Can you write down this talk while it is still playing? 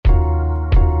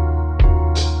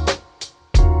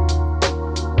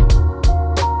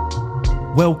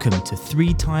Welcome to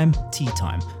 3-Time Tea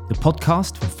Time, the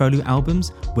podcast from Folio Albums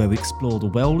where we explore the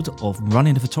world of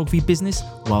running a photography business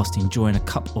whilst enjoying a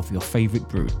cup of your favourite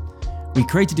brew. We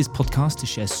created this podcast to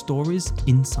share stories,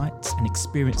 insights and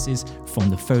experiences from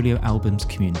the Folio Albums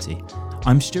community.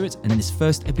 I'm Stuart, and in this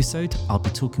first episode I'll be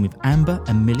talking with Amber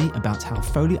and Millie about how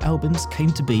Folio Albums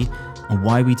came to be and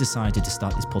why we decided to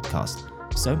start this podcast.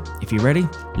 So if you're ready,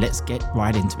 let's get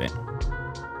right into it.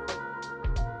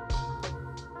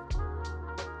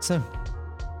 So,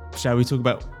 shall we talk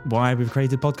about why we've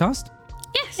created a podcast?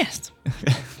 Yes.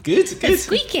 Good. It's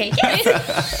squeaky.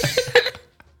 Yes.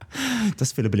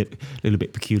 Does feel a little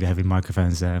bit peculiar having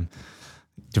microphones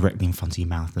directly in front of your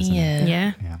mouth, doesn't it?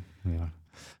 Yeah. Yeah.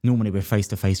 Normally we're face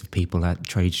to face with people at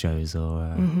trade shows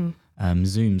or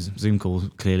Zoom calls.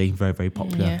 Clearly, very very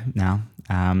popular now.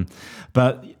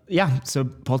 But yeah, so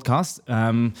podcast.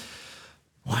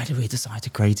 Why did we decide to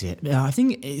create it? I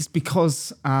think it's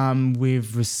because we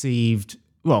spend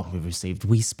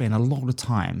a lot of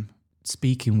time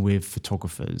speaking with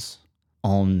photographers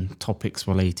on topics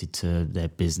related to their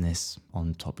business,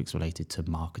 on topics related to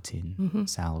marketing,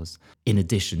 sales, in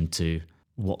addition to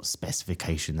what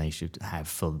specification they should have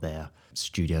for their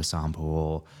studio sample,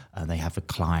 or they have a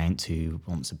client who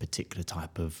wants a particular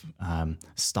type of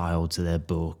style to their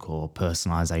book or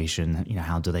personalization.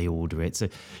 How do they order it? So,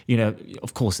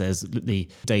 of course, there's the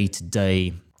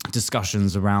day-to-day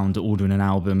discussions around ordering an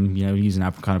album, using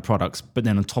our kind of products. But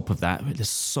then on top of that, there's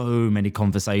so many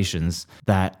conversations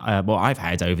that, I've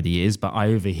had over the years, but I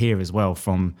overhear as well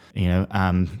from,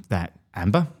 that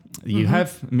Amber, you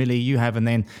have, Millie, you have, and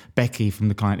then Becky from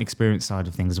the client experience side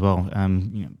of things as well.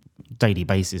 Daily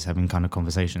basis having kind of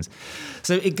conversations.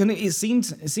 So it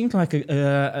seemed like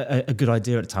a good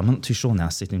idea at the time. I'm not too sure now,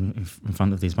 sitting in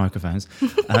front of these microphones,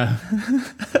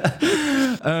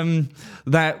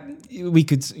 that we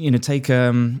could take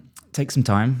some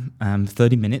time,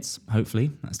 30 minutes,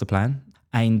 hopefully that's the plan,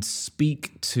 and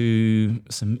speak to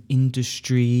some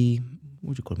industry.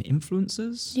 What do you call them?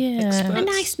 Influencers? Yeah. Experts? A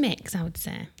nice mix, I would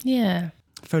say. Yeah.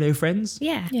 Folio friends?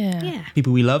 Yeah.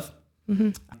 People we love?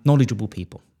 Knowledgeable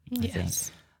people, I think.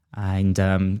 Yes.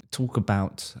 And talk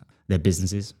about their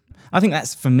businesses. I think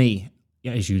that's, for me,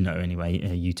 as you know anyway,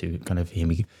 you two kind of hear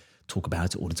me talk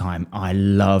about it all the time. I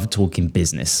love talking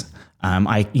business.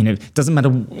 It doesn't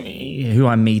matter who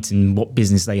I meet and what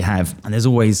business they have, and there's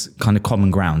always kind of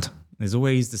common ground. There's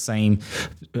always the same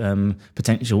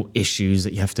potential issues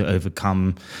that you have to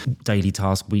overcome, daily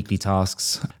tasks, weekly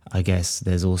tasks. I guess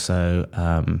there's also,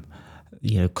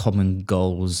 common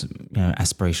goals,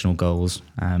 aspirational goals.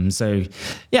 For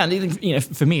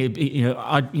me,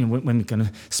 when we're going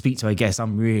to speak to a guest,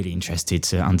 I'm really interested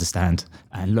to understand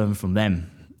and learn from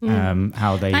them.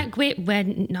 How they... Like we're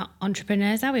not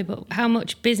entrepreneurs, are we? But how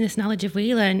much business knowledge have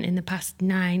we learned in the past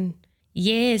 9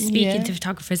 years speaking to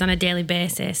photographers on a daily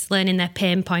basis, learning their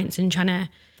pain points and trying to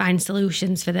find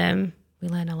solutions for them? We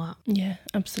learn a lot. Yeah,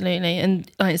 absolutely. And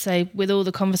like I say, with all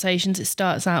the conversations, it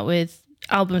starts out with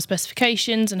album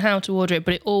specifications and how to order it,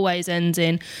 but it always ends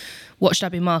in, what should I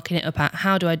be marking it up at?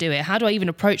 How do I do it? How do I even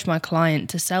approach my client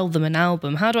to sell them an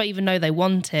album? How do I even know they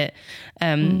want it?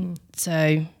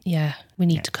 So, yeah, we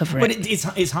need to cover it. But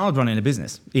it's hard running a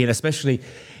business, especially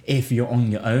if you're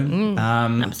on your own.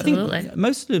 Absolutely. I think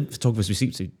most of the photographers we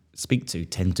speak to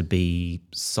tend to be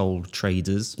sole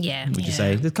traders. Yeah. Would you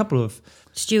say? There's a couple of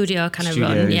Studio kind of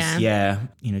studios, run, yeah.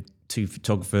 Yeah, two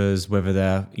photographers, whether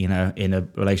they're, in a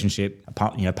relationship,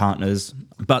 partners.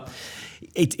 But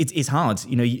it's hard.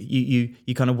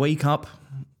 You kind of wake up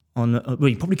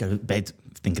you probably go to bed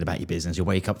thinking about your business. You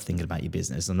wake up thinking about your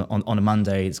business, and on a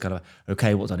Monday it's kind of,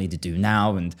 okay, what do I need to do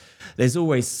now? And there's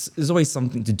always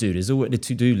something to do. The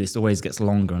to-do list always gets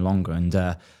longer and longer, and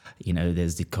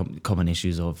there's the common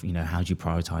issues of how do you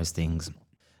prioritize things.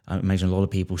 I imagine a lot of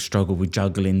people struggle with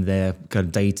juggling their kind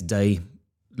of day-to-day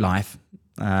life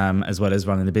as well as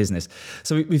running a business.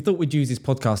 So we thought we'd use this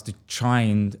podcast to try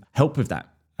and help with that.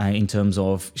 In terms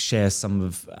of share some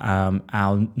of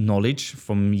our knowledge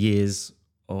from years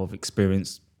of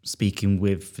experience speaking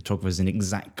with photographers in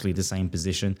exactly the same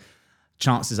position.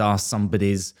 Chances are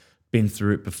somebody's been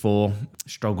through it before,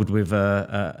 struggled with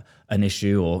an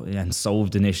issue and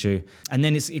solved an issue. And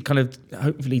then it kind of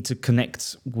hopefully to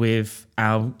connect with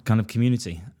our kind of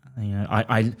community.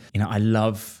 I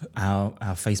love our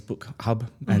Facebook hub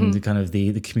and the kind of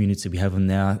the community we have on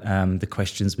there, the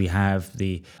questions we have,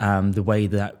 the way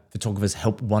that photographers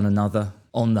help one another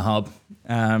on the hub.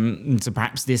 So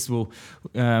perhaps this will,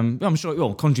 I'm sure it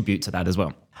will contribute to that as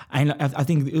well. And I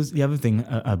think it was the other thing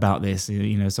about this,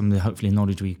 some of the hopefully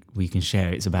knowledge we can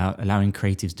share. It's about allowing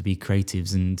creatives to be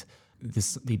creatives and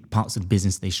the parts of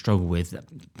business they struggle with, that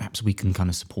perhaps we can kind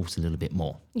of support a little bit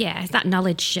more. Yeah, it's that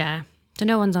knowledge share. So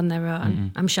no one's on their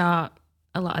own. I'm sure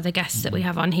a lot of the guests that we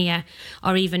have on here,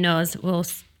 or even us, will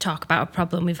talk about a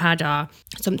problem we've had or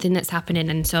something that's happening,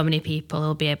 and so many people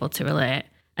will be able to relate.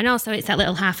 And also it's that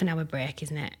little half an hour break,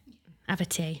 isn't it? Have a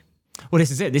tea. Well,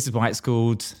 this is it. This is why it's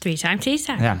called 3-time tea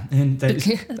time. Yeah. And They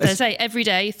say every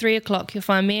day, 3:00, you'll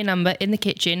find me and Amber in the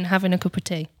kitchen having a cup of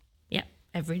tea. Yeah,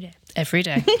 every day. Every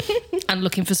day. And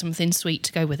looking for something sweet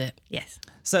to go with it. Yes.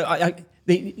 So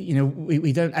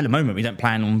we don't, at the moment, we don't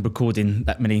plan on recording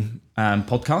that many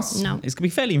podcasts. No. It's going to be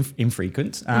fairly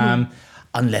infrequent.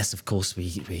 Unless, of course,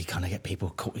 we kind of get people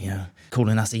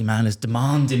calling us, emailing us,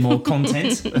 demanding more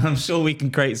content. I'm sure we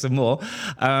can create some more.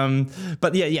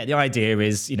 But yeah, the idea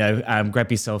is,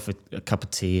 grab yourself a cup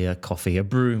of tea, a coffee, a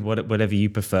brew, whatever you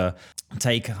prefer.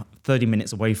 Take 30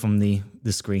 minutes away from the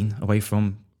screen, away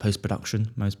from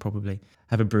post-production, most probably.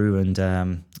 Have a brew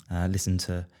and listen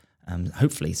to,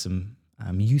 hopefully, some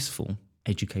useful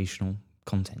educational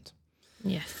content.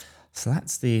 Yes. So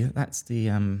that's the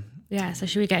Yeah, so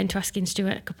should we get into asking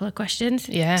Stuart a couple of questions?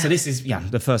 Yeah. So this is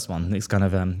the first one. It's kind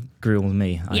of grill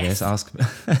me, I guess. Ask,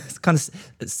 it's kind of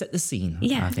set the scene.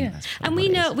 Yeah, I think that's and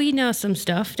we know some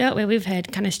stuff, don't we? We've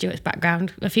heard kind of Stuart's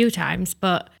background a few times,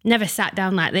 but never sat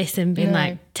down like this and been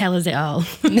like, tell us it all.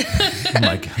 Oh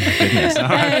my goodness! All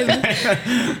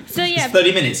right. So yeah, it's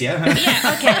 30 minutes, yeah.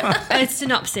 Yeah, okay. A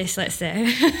synopsis, let's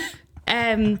say.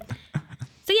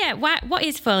 So yeah, what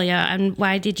is Folio and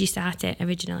why did you start it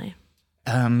originally?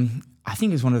 I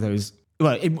think it's one of those.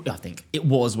 Well, I think it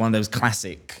was one of those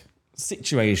classic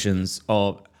situations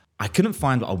of I couldn't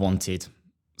find what I wanted,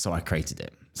 so I created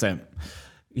it. So,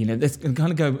 let's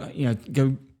kind of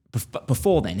go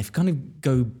before then. If you kind of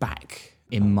go back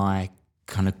in my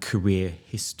kind of career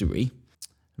history,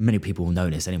 many people will know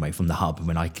this anyway from the hub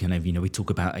when I kind of we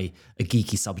talk about a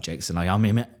geeky subjects and I'm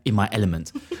in my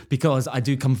element because I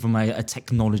do come from a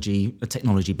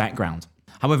technology background.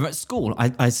 However, at school,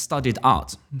 I studied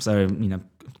art, so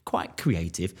quite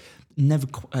creative. Never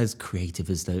as creative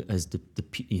as the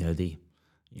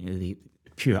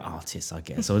pure artists, I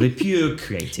guess, or the pure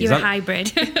creatives. You're a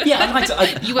hybrid. Yeah, I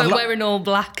like to. You weren't wearing all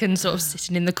black and sort of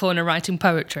sitting in the corner writing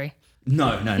poetry.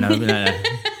 No,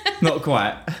 not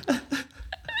quite.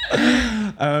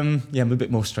 I'm a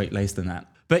bit more straight-laced than that.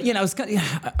 But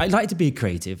I like to be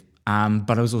creative.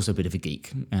 But I was also a bit of a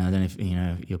geek. I don't know if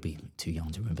you'll be too young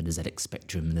to remember the ZX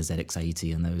Spectrum and the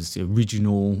ZX80 and those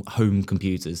original home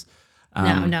computers.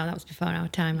 No, that was before our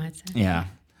time, I'd say. Yeah,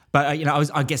 but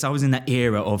I guess I was in that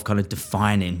era of kind of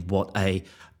defining what a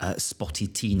spotty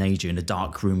teenager in a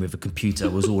dark room with a computer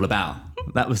was all about.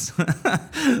 That was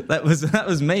that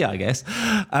was me, I guess,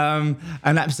 and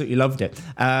absolutely loved it.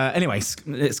 Anyway,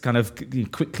 let's kind of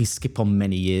quickly skip on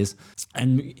many years,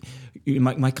 and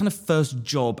my kind of first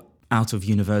job out of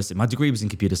university, my degree was in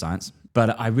computer science,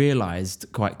 but I realised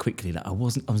quite quickly that I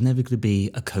was never going to be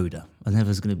a coder. I was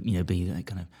never going to be like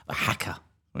kind of a hacker.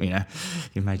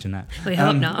 Imagine that. We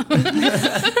hope not.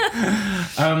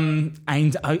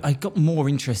 And I got more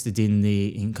interested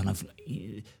in kind of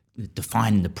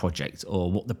defining the project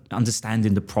or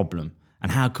understanding the problem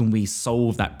and how can we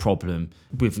solve that problem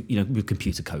with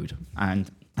computer code.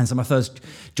 And so my first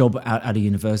job out of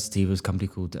university was a company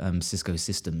called Cisco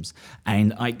Systems.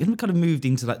 And I kind of moved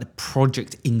into like the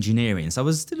project engineering. So I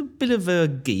was still a bit of a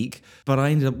geek, but I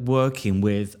ended up working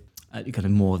with kind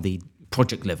of more the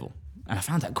project level. And I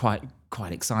found that quite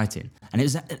exciting. And it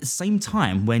was at the same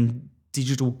time when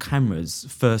digital cameras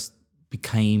first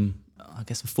became, I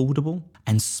guess, affordable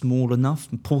and small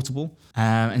enough and portable.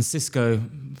 And Cisco,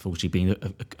 fortunately being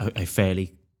a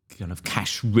fairly kind of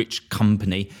cash-rich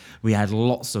company, we had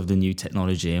lots of the new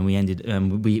technology, and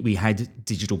we had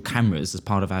digital cameras as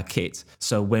part of our kit.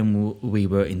 So when we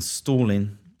were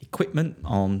installing equipment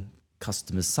on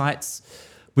customers' sites,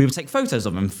 we would take photos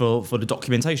of them for the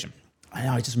documentation. And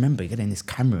I just remember getting this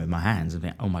camera in my hands and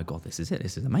being, oh my God, this is it.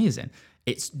 This is amazing.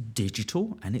 It's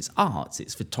digital and it's art.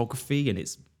 It's photography and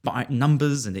it's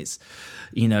numbers and it's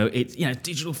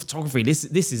digital photography. This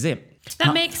is it.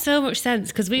 That makes so much sense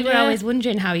because we were always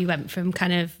wondering how you went from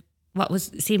kind of what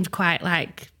seemed quite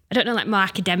like, I don't know, like more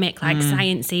academic, like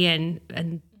sciencey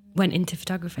and went into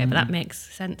photography, but that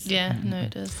makes sense. Yeah, no,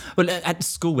 it does. Well, at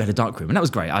school we had a dark room, and that was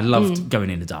great. I loved going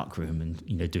in the dark room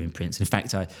and doing prints. In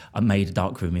fact, I made a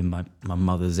dark room in my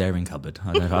mother's airing cupboard.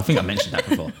 I think I mentioned that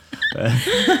before.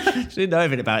 She didn't know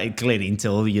anything about it clearly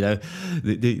until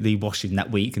the washing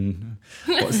that week and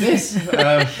what's this?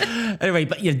 Anyway,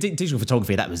 but yeah, digital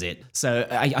photography, that was it. So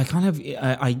I kind of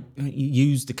I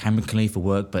used the camera clearly for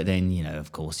work, but then, you know,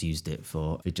 of course, used it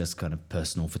for just kind of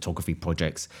personal photography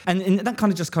projects. And that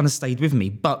kind of just kind of stayed with me.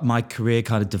 But my career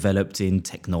kind of developed in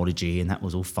technology, and that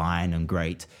was all fine and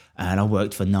great. And I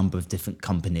worked for a number of different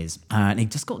companies. And it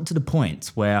just got to the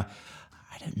point where,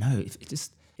 I don't know,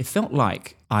 it felt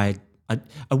like I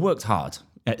worked hard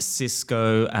at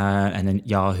Cisco and then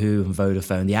Yahoo and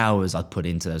Vodafone. The hours I'd put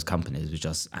into those companies was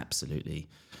just absolutely,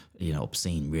 you know,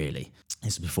 obscene, really.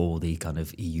 This was before the kind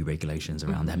of EU regulations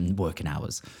around them working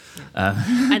hours.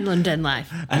 And London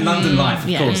life. And London life,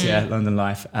 of course, yeah, London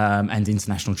life. And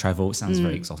international travel. It sounds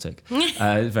very exotic.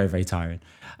 Very, very tiring.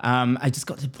 I just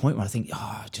got to the point where I think,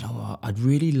 oh, do you know what? I'd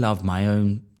really love my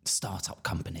own startup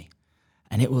company.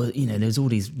 And it was, you know, there's all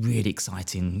these really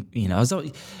exciting, you know,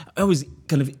 I was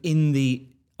kind of in the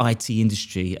IT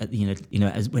industry, you know,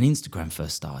 as when Instagram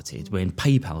first started, when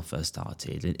PayPal first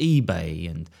started, and eBay,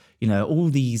 and, you know, all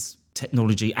these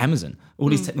technology, Amazon, all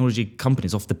these technology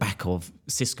companies off the back of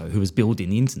Cisco, who was building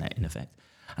the internet, in effect.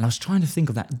 And I was trying to think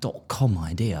of that .com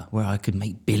idea where I could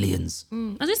make billions. I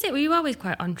was going to say, were you always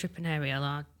quite entrepreneurial,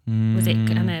 or was it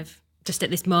kind of just at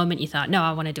this moment you thought, no,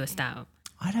 I want to do a startup?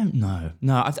 I don't know.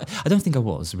 No, I don't think I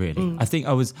was really. I think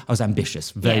I was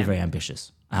ambitious, very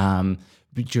ambitious. While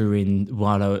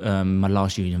my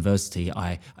last year at university,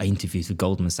 I interviewed for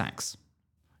Goldman Sachs.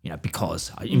 You know,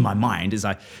 because in my mind is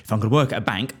if I'm going to work at a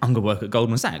bank, I'm going to work at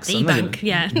Goldman Sachs. The bank.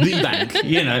 The bank,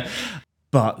 you know.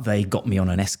 But they got me on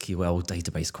an SQL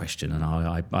database question, and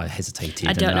I hesitated.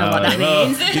 I don't know what that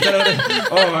means. You don't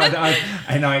know what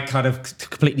I kind of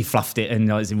completely fluffed it, and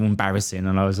it was embarrassing.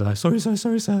 And I was like, sorry,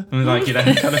 sir. And like, you know,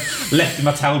 kind of left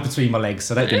my towel between my legs,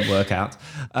 so that didn't work out.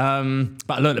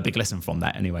 But I learned a big lesson from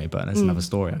that anyway. But that's another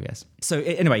story, I guess. So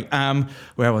anyway,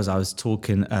 where was I? I was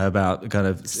talking about kind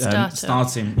of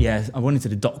starting. Yeah, I wanted to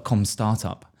do the .com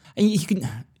startup, and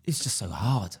it's just so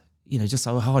hard. You know, just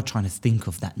so hard trying to think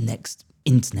of that next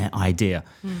internet idea.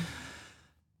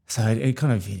 So it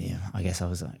kind of, you know, I guess I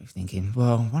was thinking,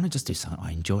 well, why not just do something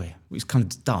I enjoy? It's kind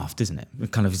of daft, isn't it?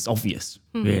 It kind of is obvious,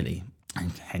 really,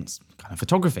 and hence kind of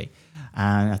photography.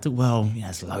 And I thought, well, you know,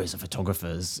 there's loads of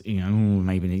photographers, you know,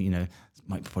 maybe, you know, it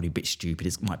might be probably a bit stupid.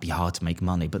 It might be hard to make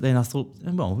money. But then I thought,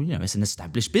 well, you know, it's an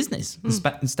established business,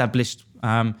 established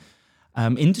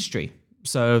industry.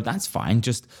 So that's fine.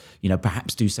 Just, you know,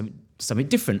 perhaps do something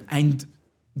different. And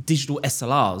digital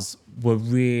SLRs were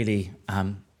really,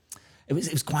 it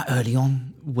was quite early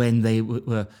on when they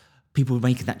were people were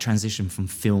making that transition from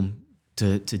film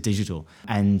to digital.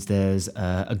 And there's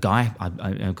a guy,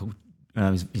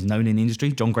 he's known in the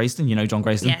industry, John Grayston. You know John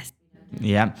Grayston? Yes.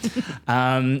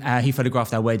 Yeah. He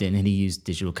photographed our wedding, and he used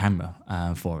digital camera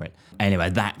for it. Anyway,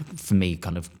 that for me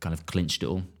kind of clinched it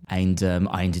all. And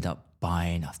I ended up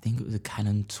buying, I think it was a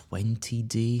Canon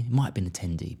 20D. It might have been a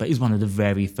 10D, but it was one of the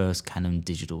very first Canon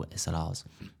digital SLRs.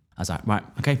 I was like, right,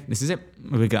 okay, this is it.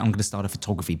 I'm going to start a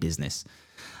photography business,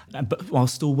 but while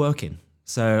still working.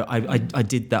 So I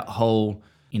did that whole,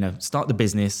 you know, start the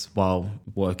business while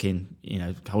working, you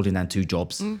know, holding down 2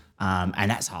 jobs. And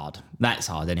that's hard. That's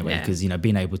hard anyway, because, you know,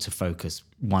 being able to focus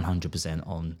 100%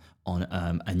 on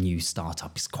a new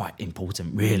startup is quite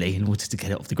important, really, in order to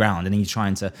get it off the ground. And then you're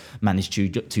trying to manage two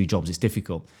jobs. It's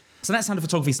difficult. So that's how the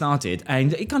photography started,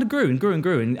 and it kind of grew and grew and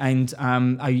grew. And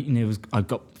I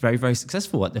got very, very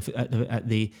successful at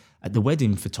the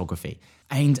wedding photography.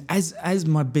 And as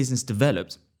my business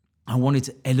developed, I wanted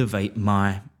to elevate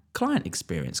my client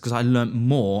experience, because I learned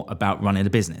more about running a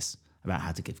business, about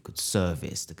how to give good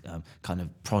service, the kind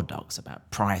of products, about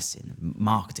pricing,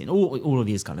 marketing, all of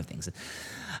these kind of things.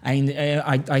 And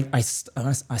I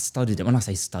studied it. When I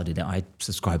say studied it, I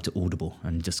subscribed to Audible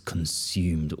and just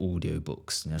consumed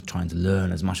audiobooks, you know, trying to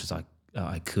learn as much as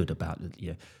I could about, you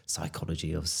know,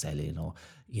 psychology of selling, or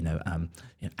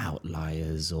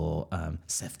Outliers, or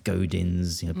Seth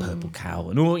Godin's, you know, Purple Cow,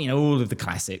 and all of the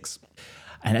classics.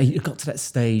 And it got to that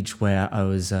stage where I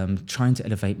was trying to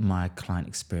elevate my client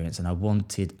experience, and I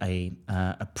wanted a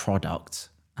product.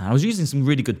 And I was using some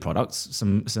really good products,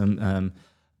 some from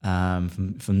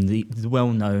the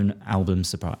well-known album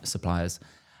suppliers,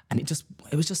 and it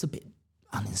was just a bit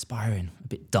uninspiring, a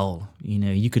bit dull. You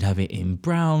know, you could have it in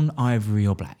brown, ivory,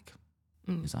 or black.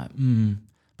 It's like,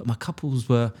 but my couples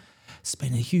were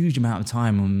spending a huge amount of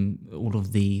time on all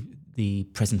of the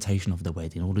presentation of the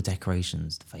wedding, all the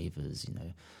decorations, the favours, you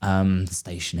know, the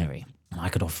stationery. And I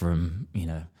could offer them, you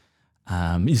know,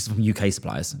 this is from UK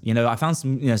suppliers. You know, I found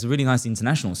some really nice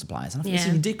international suppliers. And I thought, this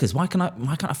is ridiculous. Why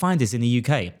can't I find this in the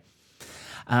UK?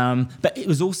 But it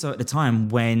was also at the time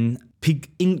when pig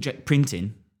inkjet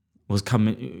printing was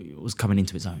coming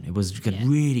into its own. It was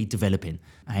really developing,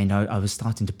 and I was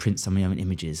starting to print some of my own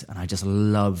images, and I just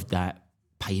loved that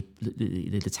paper,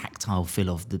 the tactile feel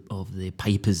of the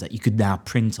papers that you could now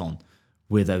print on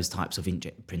with those types of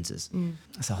inkjet printers.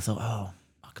 So I thought,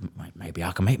 maybe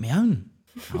I can make my own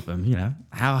album. You know,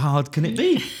 how hard can it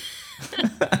be?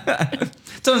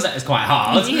 Turns out it's quite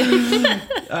hard.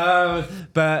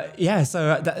 But yeah,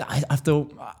 so I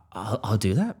thought I'll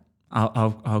do that.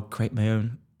 I'll create my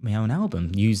own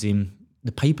album using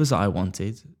the papers that I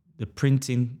wanted, the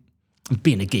printing.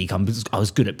 Being a geek, I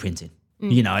was good at printing.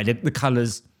 You know, the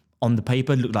colours on the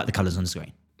paper looked like the colours on the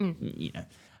screen. You know,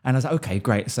 and I was like, okay,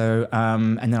 great. So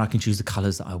and then I can choose the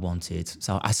colours that I wanted.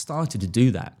 So I started to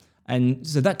do that. And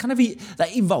so that kind of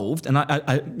that evolved, and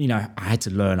I had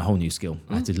to learn a whole new skill.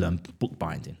 I had to learn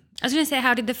bookbinding. I was going to say,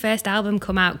 how did the first album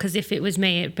come out? Because if it was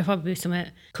me, it'd probably be something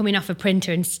coming off a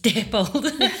printer and stapled. Do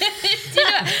you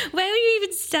know, where would you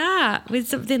even start with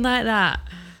something like that?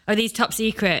 Are these top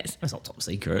secrets? It's not top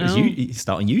secret. You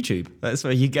start on YouTube. That's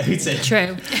where you go to.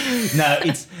 True. No,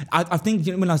 it's. I think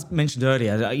when I mentioned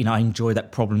earlier, I enjoy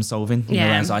that problem solving. You know,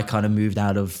 as I kind of moved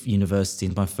out of university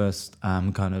into my first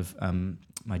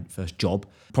my first job,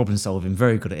 problem solving,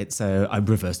 very good at it. So I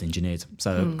reverse engineered.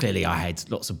 So clearly I had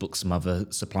lots of books from other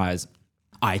suppliers.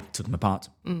 I took them apart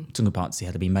to see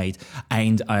how they'd been made.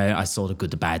 And I saw the good,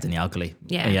 the bad and the ugly.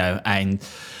 Yeah. You know, and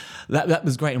that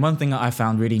was great. And one thing that I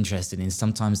found really interesting is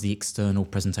sometimes the external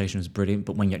presentation was brilliant,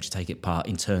 but when you actually take it apart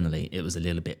internally, it was a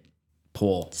little bit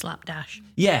poor. Slapdash.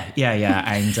 Yeah.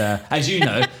 And as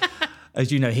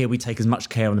you know, here we take as much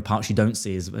care on the parts you don't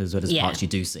see as well as the parts you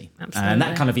do see. Absolutely. And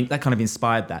that kind of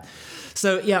inspired that.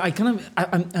 So yeah,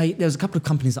 there was a couple of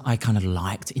companies that I kind of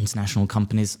liked, international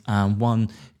companies. One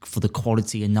for the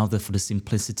quality, another for the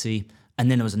simplicity, and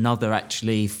then there was another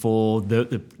actually for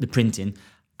the printing.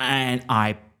 And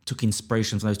I took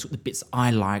inspiration from those, took the bits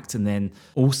I liked, and then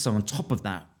also on top of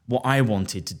that, what I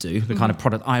wanted to do, the kind of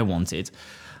product I wanted,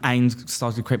 and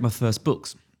started to create my first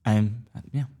books. And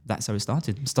that's how it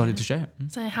started. Started to share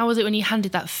it. So how was it when you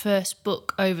handed that first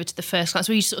book over to the first class?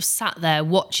 Where you sort of sat there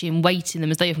watching, waiting them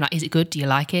as though you're like, is it good? Do you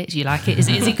like it? Do you like it? Is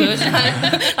it good?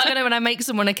 Like, I know when I make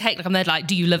someone a cake, like I'm there like,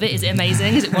 do you love it? Is it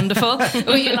amazing? Is it wonderful?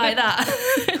 Or you like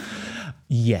that?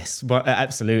 Yes, well,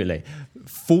 absolutely.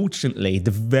 Fortunately, the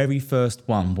very first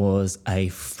one was a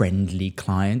friendly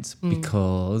client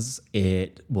because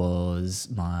it was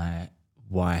my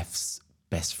wife's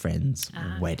best friend's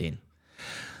wedding.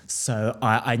 So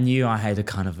I knew I had a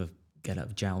kind of a get out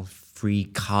of jail free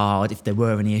card. If there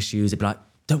were any issues, it'd be like,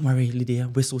 don't worry, Lydia,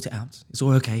 we'll sort it out. It's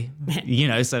all okay. You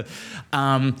know, so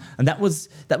and that was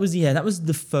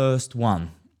the first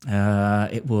one.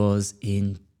 It was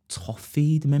in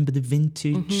toffee, remember the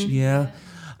vintage? Yeah.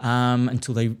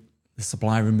 Until the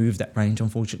supplier removed that range,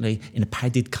 unfortunately, in a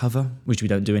padded cover, which we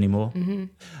don't do anymore.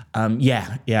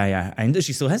 Yeah. And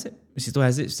she still has it.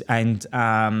 And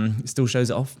it still shows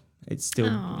it off. It's still,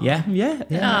 yeah.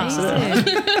 It's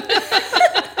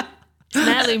an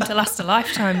heirloom to last a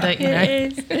lifetime, don't you know?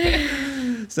 It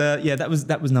is. So yeah, that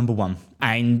was number one.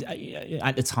 And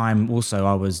at the time, also,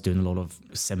 I was doing a lot of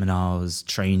seminars,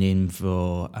 training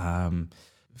for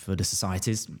the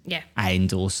societies,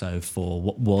 and also for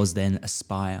what was then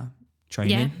Aspire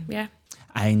training. Yeah.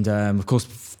 And of course,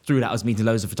 through that, I was meeting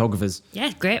loads of photographers.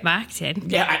 Yeah, great marketing.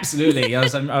 Yeah, absolutely. I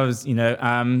was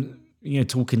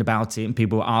talking about it, and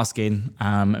people were asking,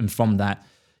 and from that,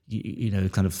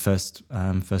 kind of first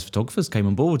photographers came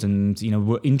on board, and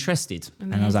were interested.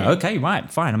 Amazing. And I was like, okay,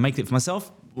 right, fine, I'll make it for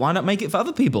myself. Why not make it for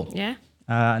other people? Yeah.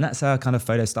 And that's how kind of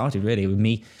Folio started, really, with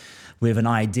me with an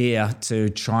idea to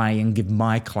try and give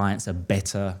my clients a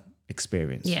better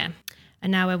experience. Yeah.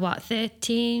 And now we're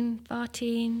 13,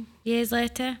 14 years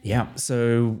later? Yeah.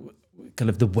 So kind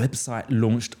of the website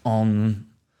launched on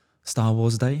Star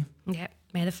Wars Day. Yeah,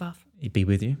 May the 4th. It'd be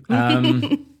with you.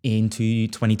 Into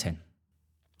 2010.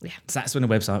 Yeah. So that's when the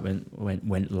website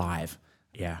went live.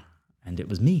 Yeah. And it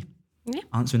was me. Yeah.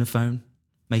 Answering the phone,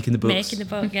 making the books. Making the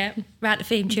book, yeah. Write the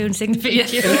theme tune, sing the theme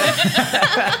tune.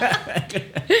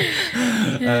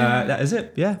 That is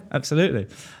it. Yeah, absolutely.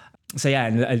 So yeah,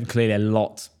 and clearly a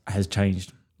lot has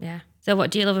changed. Yeah. So what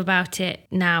do you love about it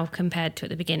now compared to at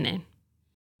the beginning?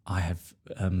 I have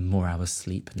more hours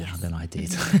sleep now than I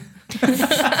did.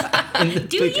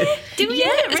 Do you?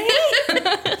 Really?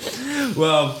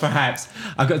 Well, perhaps.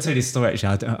 I've got to tell you this story,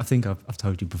 actually. I think I've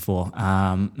told you before.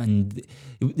 And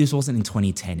this wasn't in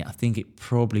 2010. I think it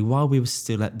probably, while we were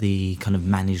still at the kind of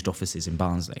managed offices in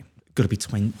Barnsley, got to be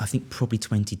probably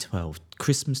 2012,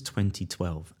 Christmas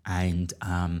 2012. And,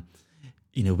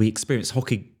 we experienced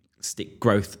hockey stick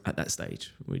growth at that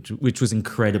stage, which was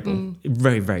incredible,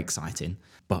 very, very exciting,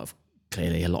 but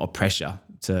clearly a lot of pressure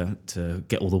to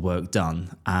get all the work done.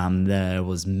 There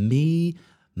was me,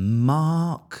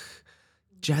 Mark,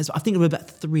 Jazz. I think there were about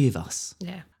 3 of us.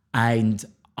 Yeah. And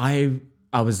I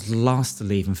was last to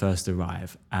leave and first to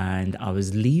arrive, and I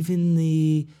was leaving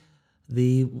the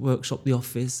workshop, the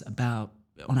office, about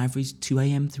on average 2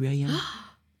 a.m., 3 a.m.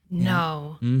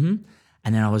 No. Mm-hmm.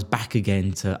 And then I was back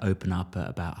again to open up at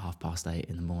about 8:30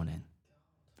 in the morning.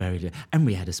 Very good. And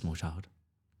we had a small child.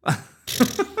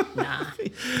 Nah.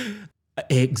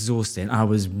 Exhausting. I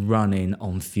was running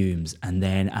on fumes. And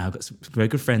then I've got some very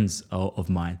good friends of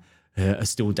mine who are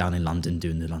still down in London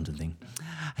doing the London thing.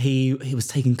 He was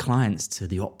taking clients to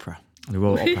the opera, the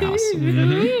Royal Opera House.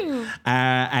 Mm-hmm.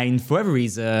 And for whatever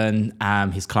reason,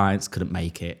 his clients couldn't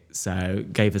make it. So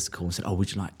gave us a call and said,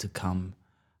 would you like to come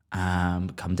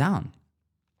down?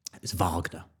 It was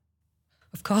Wagner.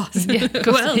 Of course. Yeah, of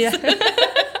course. Yeah.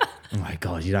 Oh my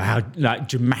God, how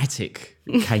dramatic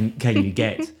can you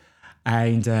get?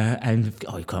 And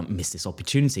you can't miss this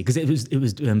opportunity, because it was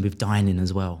with dining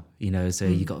as well, so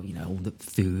you got all the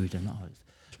food and it's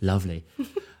lovely.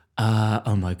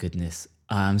 Oh my goodness.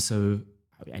 So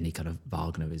any kind of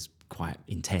Wagner is quite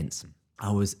intense.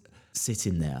 I was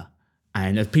sitting there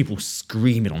and there's people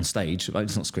screaming on stage. Well,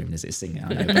 it's not screaming, is it? Singing,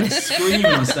 I know, but screaming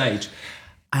on stage.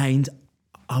 And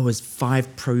I was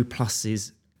 5 Pro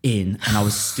Pluses in and I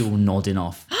was still nodding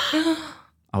off.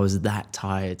 I was that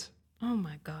tired. Oh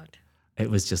my God. It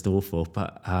was just awful,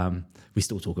 but we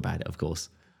still talk about it, of course.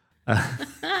 God.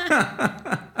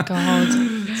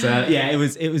 So yeah, it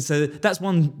was. So that's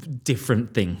one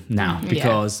different thing now,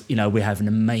 because we have an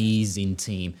amazing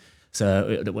team.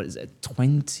 So what is it?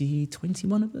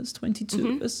 21 of us, 22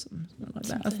 of us, something like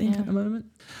that. I think at the moment.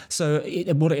 So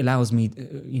what it allows me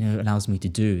to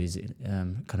do is it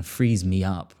kind of frees me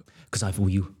up, because I have all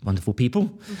you wonderful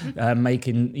people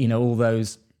making all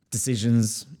those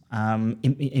decisions,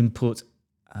 input,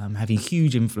 having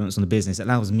huge influence on the business. It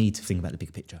allows me to think about the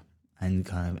big picture and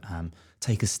kind of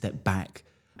take a step back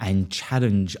and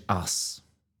challenge us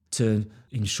to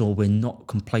ensure we're not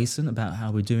complacent about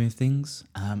how we're doing things.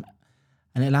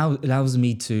 And it allows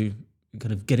me to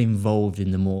kind of get involved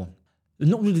in the more,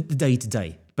 not really the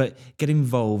day-to-day, but get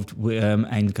involved with,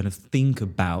 and kind of think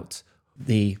about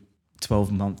the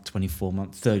 12-month,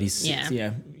 24-month, 36,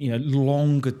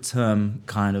 longer term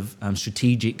kind of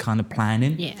strategic kind of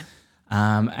planning. Yeah.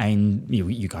 And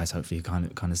you guys hopefully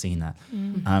kind of seen that.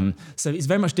 So it's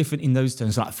very much different in those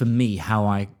terms. Like for me, how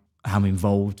I'm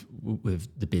involved with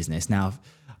the business now.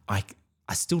 I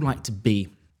still like to be,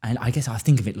 and I guess I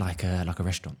think of it like a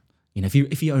restaurant.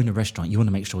 If you own a restaurant, you want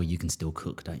to make sure you can still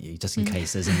cook, don't you? Just in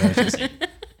case there's an emergency.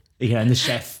 And the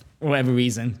chef, for whatever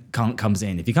reason, comes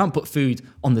in. If you can't put food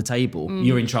on the table,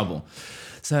 you're in trouble.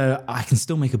 So I can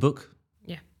still make a book.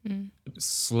 Yeah.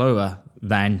 Slower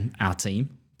than our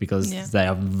team, because they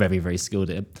are very, very skilled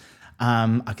at it.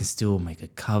 I can still make a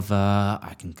cover.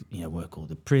 I can work all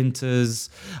the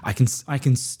printers. I can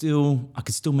still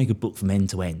make a book from end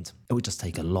to end. It would just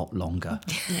take a lot longer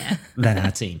than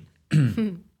our team.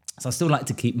 So I still like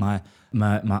to keep my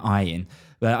eye in.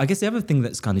 But I guess the other thing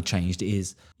that's kind of changed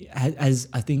is, as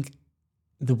I think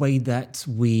the way that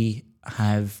we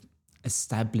have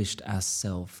established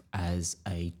ourselves as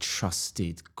a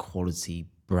trusted quality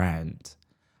brand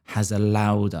has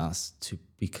allowed us to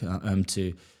become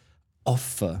to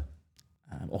offer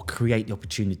or create the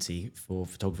opportunity for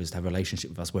photographers to have a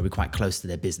relationship with us where we're quite close to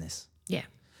their business. Yeah.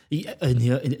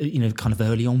 And kind of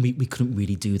early on, we couldn't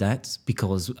really do that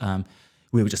because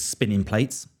we were just spinning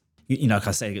plates. Like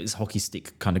I say, it's hockey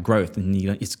stick kind of growth, and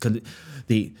it's kind of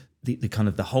the kind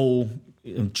of the whole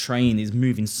train is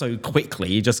moving so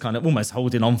quickly. You're just kind of almost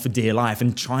holding on for dear life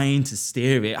and trying to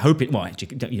steer it, hoping. Well,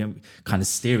 actually, you don't kind of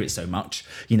steer it so much.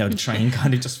 The train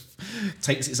kind of just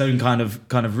takes its own kind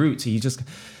of route. So you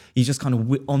just kind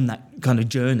of on that kind of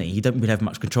journey. You don't really have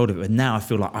much control of it. But now I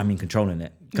feel like I'm in control in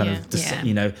it,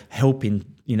 helping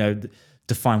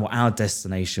define what our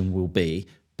destination will be,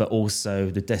 but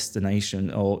also the destination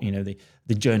or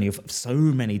the journey of so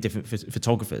many different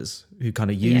photographers who kind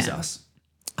of use us.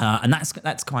 And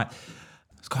that's quite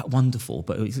wonderful,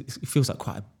 but it feels like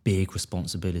quite a big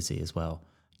responsibility as well.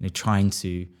 Trying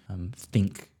to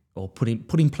think or put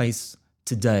in place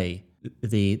today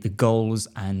the goals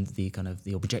and the kind of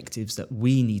the objectives that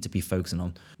we need to be focusing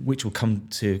on, which will come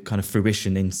to kind of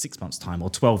fruition in 6 months' time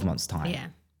or 12 months' time. Yeah.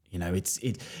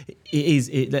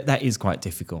 That is quite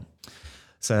difficult.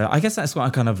 So I guess that's what I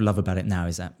kind of love about it now,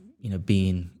 is that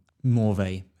being more of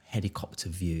a helicopter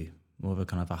view, more of a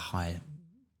kind of a high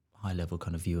level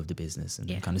kind of view of the business, and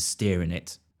kind of steering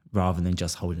it rather than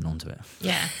just holding on to it.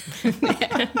 Yeah.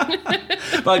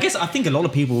 But I think a lot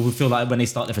of people would feel like when they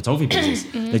start their photography business,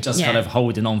 they're just kind of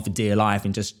holding on for dear life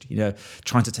and just,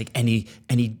 trying to take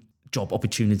any job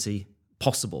opportunity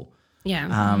possible.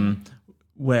 Yeah.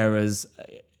 Whereas,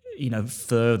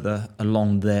 further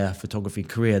along their photography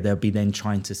career, they'll be then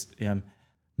trying to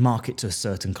market to a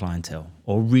certain clientele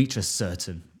or reach a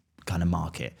certain kind of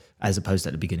market, as opposed to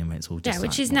at the beginning when it's all just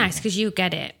which is nice because you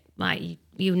get it. Like,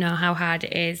 you know how hard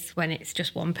it is when it's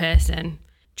just one person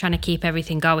trying to keep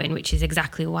everything going, which is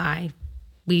exactly why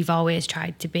we've always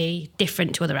tried to be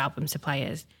different to other album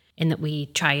suppliers in that we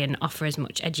try and offer as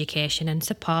much education and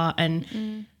support.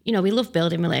 And, we love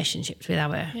building relationships with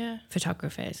our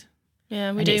photographers.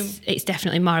 Yeah, we do. It's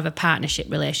definitely more of a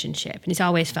partnership relationship, and it's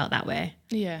always felt that way.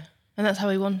 Yeah, and that's how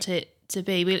we want it to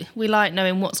be. We like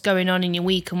knowing what's going on in your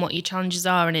week and what your challenges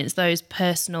are, and it's those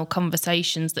personal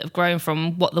conversations that have grown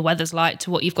from what the weather's like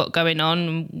to what you've got going on,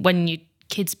 and when your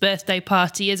kid's birthday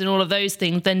party is, and all of those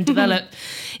things then develop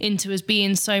into us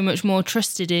being so much more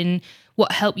trusted in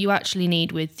what help you actually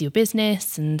need with your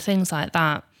business and things like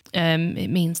that. It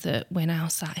means that we're now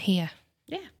sat here.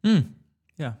 Yeah.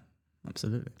 Yeah,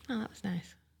 absolutely. Oh, that was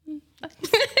nice.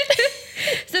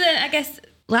 So then I guess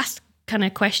last kind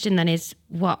of question then is,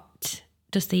 what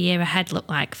does the year ahead look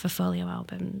like for Folio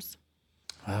Albums?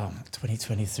 Wow,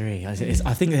 2023. I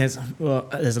think there's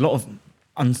a lot of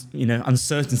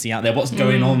uncertainty out there. What's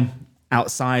going on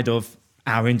outside of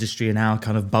our industry and our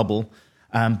kind of bubble?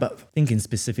 But thinking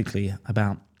specifically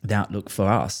about the outlook for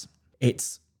us,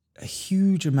 it's a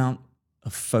huge amount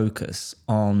of focus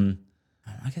on,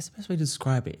 I guess the best way to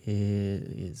describe it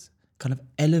is kind of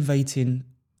elevating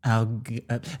our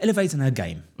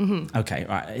game. Mm-hmm. Okay,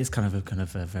 right. It's kind of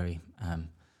a very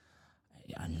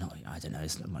I don't know.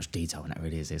 There's not much detail in that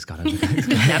really. It's kind of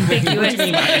ambiguous. What do you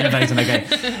mean by elevating our game?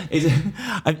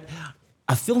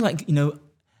 I feel like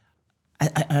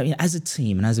as a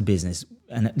team and as a business,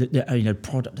 and the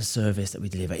product, the service that we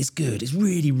deliver is good. It's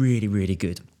really, really, really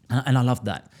good, and I love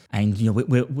that. And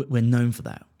we're known for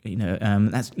that.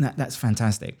 That's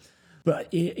fantastic. But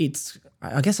it's,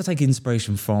 I guess I take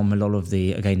inspiration from a lot of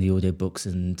the audiobooks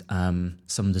and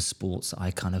some of the sports that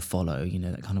I kind of follow,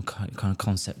 that kind of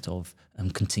concept of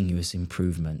continuous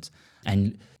improvement.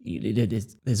 And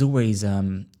there's always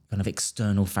kind of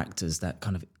external factors that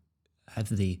kind of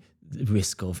have the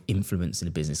risk of influence in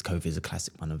a business. COVID is a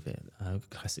classic one of it,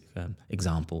 classic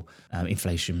example.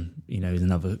 Inflation, is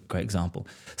another great example.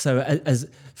 So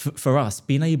for us,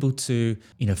 being able to,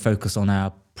 focus on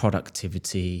our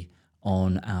productivity,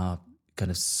 on our kind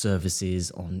of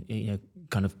services, on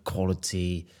kind of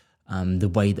quality, the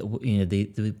way that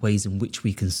the ways in which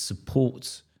we can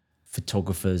support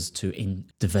photographers to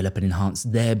develop and enhance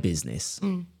their business.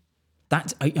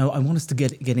 That I want us to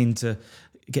get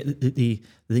the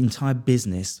entire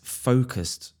business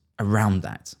focused around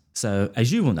that. So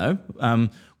as you will know,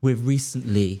 we've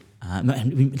recently, and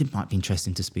it might be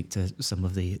interesting to speak to some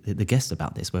of the guests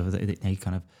about this, whether they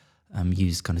kind of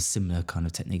use kind of similar kind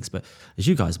of techniques. But as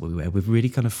you guys will be aware, we've really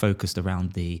kind of focused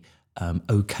around the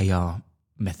OKR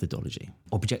methodology,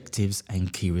 objectives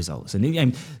and key results.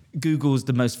 And Google's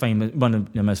one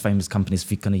of the most famous companies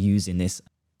for kind of using this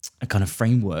a kind of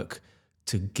framework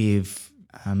to give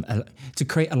to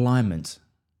create alignment.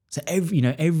 So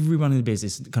everyone in the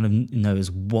business kind of knows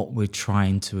what we're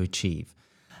trying to achieve,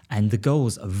 and the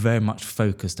goals are very much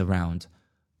focused around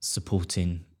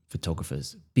supporting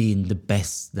photographers, being the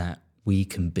best that we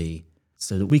can be,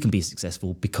 so that we can be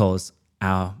successful because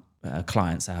our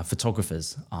clients, our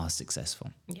photographers, are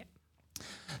successful. Yeah.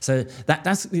 So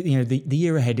that's the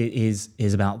year ahead is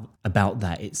about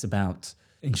that. It's about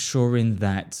ensuring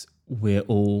that we're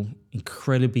all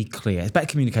incredibly clear. It's about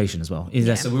communication as well.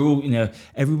 So we're all,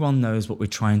 everyone knows what we're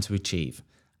trying to achieve,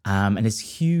 and it's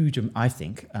huge. I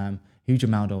think huge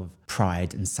amount of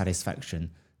pride and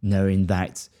satisfaction knowing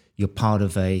that you're part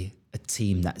of a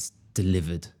team that's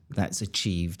delivered, that's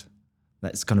achieved,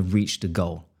 that's kind of reached a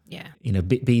goal. Yeah.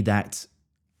 Be that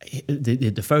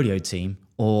the Folio team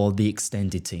or the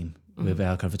extended team with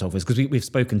our kind of photographers, because we've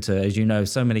spoken to, as you know,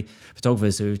 so many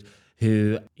photographers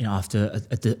who after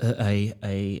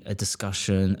a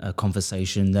discussion, a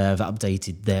conversation, they've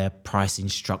updated their pricing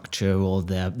structure or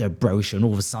their brochure, and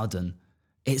all of a sudden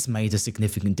it's made a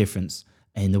significant difference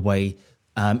in the way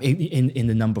in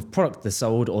the number of products they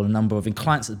sold or the number of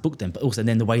clients that booked them, but also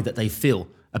then the way that they feel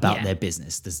about their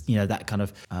business. There's that kind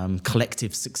of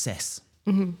collective success.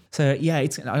 Mm-hmm. So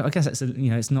I guess that's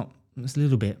it's a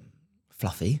little bit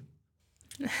fluffy,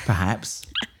 perhaps.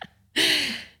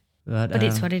 But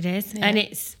it's what it is. And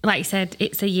it's, like you said,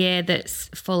 it's a year that's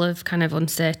full of kind of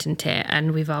uncertainty,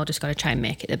 and we've all just got to try and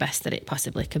make it the best that it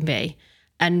possibly can be.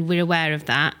 And we're aware of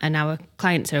that, and our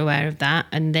clients are aware of that,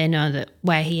 and they know that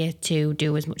we're here to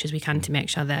do as much as we can to make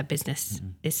sure their business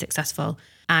is successful,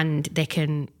 and they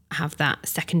can have that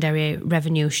secondary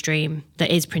revenue stream that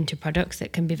is printed products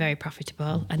that can be very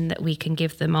profitable, and that we can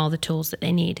give them all the tools that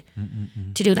they need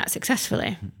to do that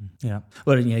successfly. Yeah.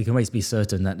 Well, you can always be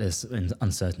certain that there's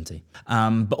uncertainty.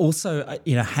 But also,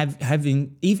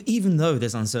 having, even though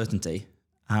there's uncertainty,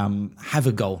 have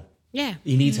a goal. Yeah.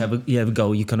 You need to have a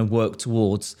goal you kind of work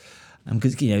towards,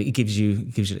 because it gives you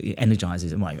it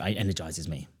energizes. Well, it energizes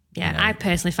me. Yeah, I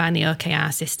personally find the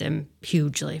OKR system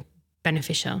hugely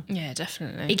beneficial. Yeah,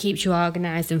 definitely. It keeps you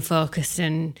organised and focused,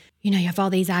 and you have all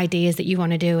these ideas that you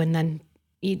want to do, and then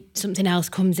something else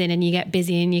comes in and you get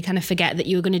busy and you kind of forget that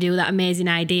you were going to do that amazing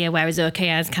idea, whereas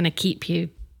OKRs kind of keep you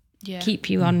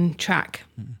on track.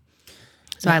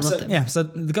 So I love them. Yeah, so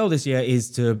the goal this year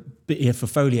is for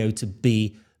Folio to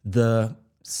be the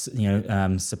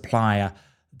supplier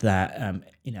that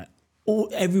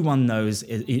everyone knows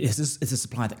it's a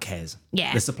supplier that cares.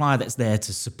 Yeah, the supplier that's there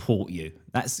to support you.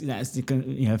 That's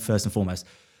first and foremost.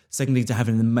 Secondly, to have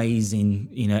an amazing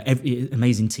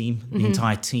amazing team, the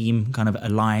entire team kind of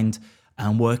aligned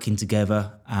and working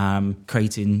together,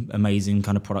 creating amazing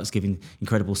kind of products, giving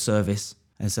incredible service.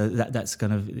 And so that's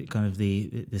kind of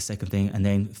the second thing. And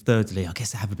then thirdly, I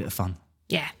guess to have a bit of fun.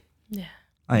 Yeah.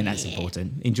 I think that's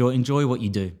important. Enjoy what you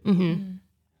do. Mm-hmm.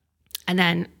 And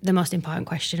then the most important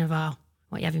question of all,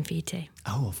 what are you having for your tea?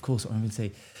 Oh, of course. What I'm going to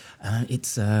say,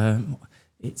 it's.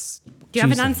 Do you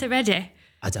have an answer ready?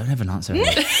 I don't have an answer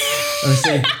ready.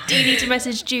 Do you need to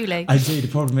message Julie? I do. The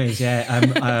problem is,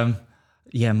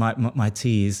 my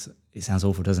tea is. It sounds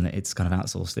awful, doesn't it? It's kind of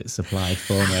outsourced. It's supplied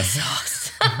for me.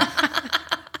 Outsourced.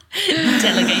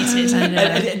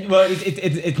 Delegated. Well,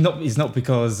 it's not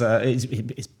because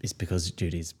it's because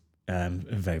Judy's a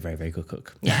very, very, very good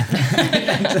cook. Yeah.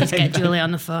 Let's get Julie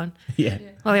on the phone. Yeah.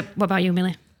 Well, what about you,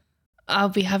 Millie? I'll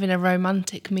be having a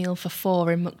romantic meal for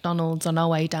 4 in McDonald's on our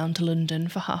way down to London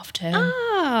for half term.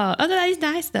 Oh, that is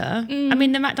nice though. I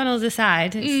mean, the McDonald's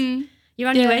aside, you're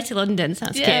on your way to London, so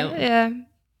that's cute. Yeah,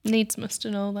 needs must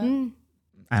and all that.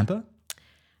 Amber?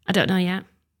 I don't know yet,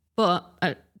 but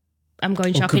I'm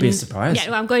going shopping. Could be a surprise.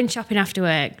 Yeah, well, I'm going shopping after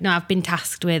work. No, I've been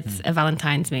tasked with a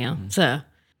Valentine's meal, so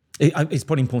it's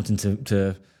probably important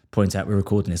to point out we're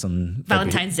recording this on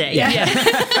Valentine's Day. Yeah.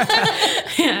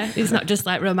 Yeah, it's not just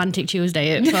like Romantic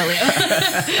Tuesday at Folio.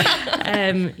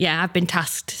 I've been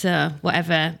tasked, so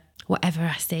whatever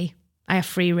I see, I have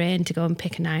free reign to go and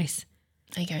pick a nice.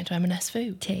 Are you going to M&S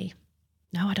Food? Tea?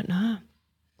 No, I don't know.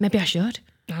 Maybe I should.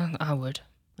 I would.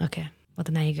 Okay. Well,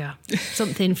 then there you go.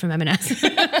 Something from M&S.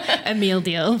 A meal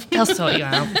deal. I'll sort you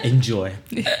out. Enjoy.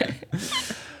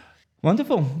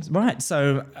 Wonderful. Right.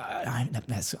 So I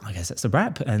guess that's a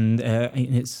wrap. And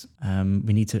it's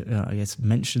we need to,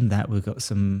 mention that we've got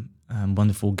some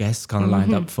wonderful guests kind of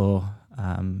lined up for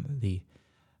the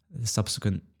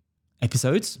subsequent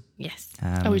episodes. Yes.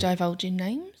 Are we divulging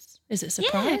names? Is it a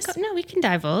surprise? Yeah, no, we can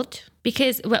divulge.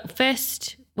 Because, we're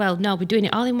doing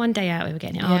it all in one day, aren't we? We're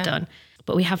getting it all done.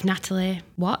 But we have Natalie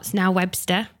Watts, now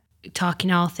Webster,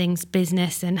 talking all things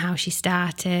business and how she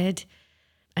started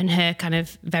and her kind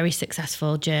of very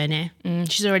successful journey.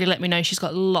 She's already let me know she's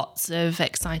got lots of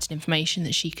exciting information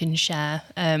that she can share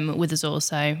with us all.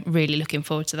 So really looking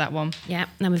forward to that one. Yeah.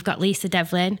 Then we've got Lisa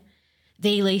Devlin,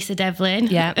 the Lisa Devlin.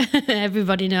 Yeah.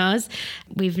 Everybody knows.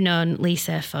 We've known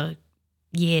Lisa for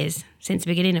years, since the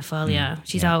beginning of Folio.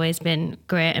 She's always been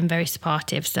great and very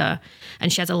supportive.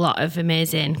 And she has a lot of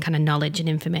amazing kind of knowledge and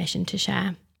information to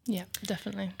share. Yeah,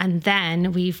 definitely. And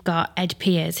then we've got Ed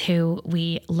Piers, who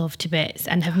we love to bits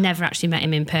and have never actually met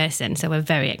him in person. So we're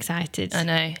very excited. I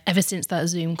know. Ever since that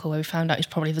Zoom call where we found out he's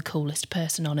probably the coolest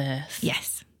person on earth.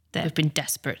 Yes. We've been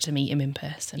desperate to meet him in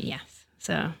person. Yes.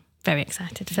 So very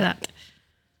excited for that.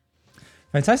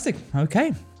 Fantastic.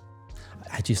 Okay.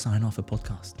 How'd you sign off a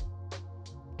podcast?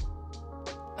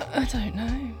 I don't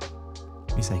know.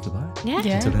 We say goodbye. Yeah.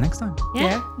 Until the next time.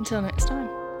 Yeah. Until next time.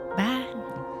 Bye.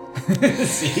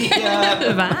 See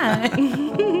ya.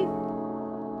 Bye.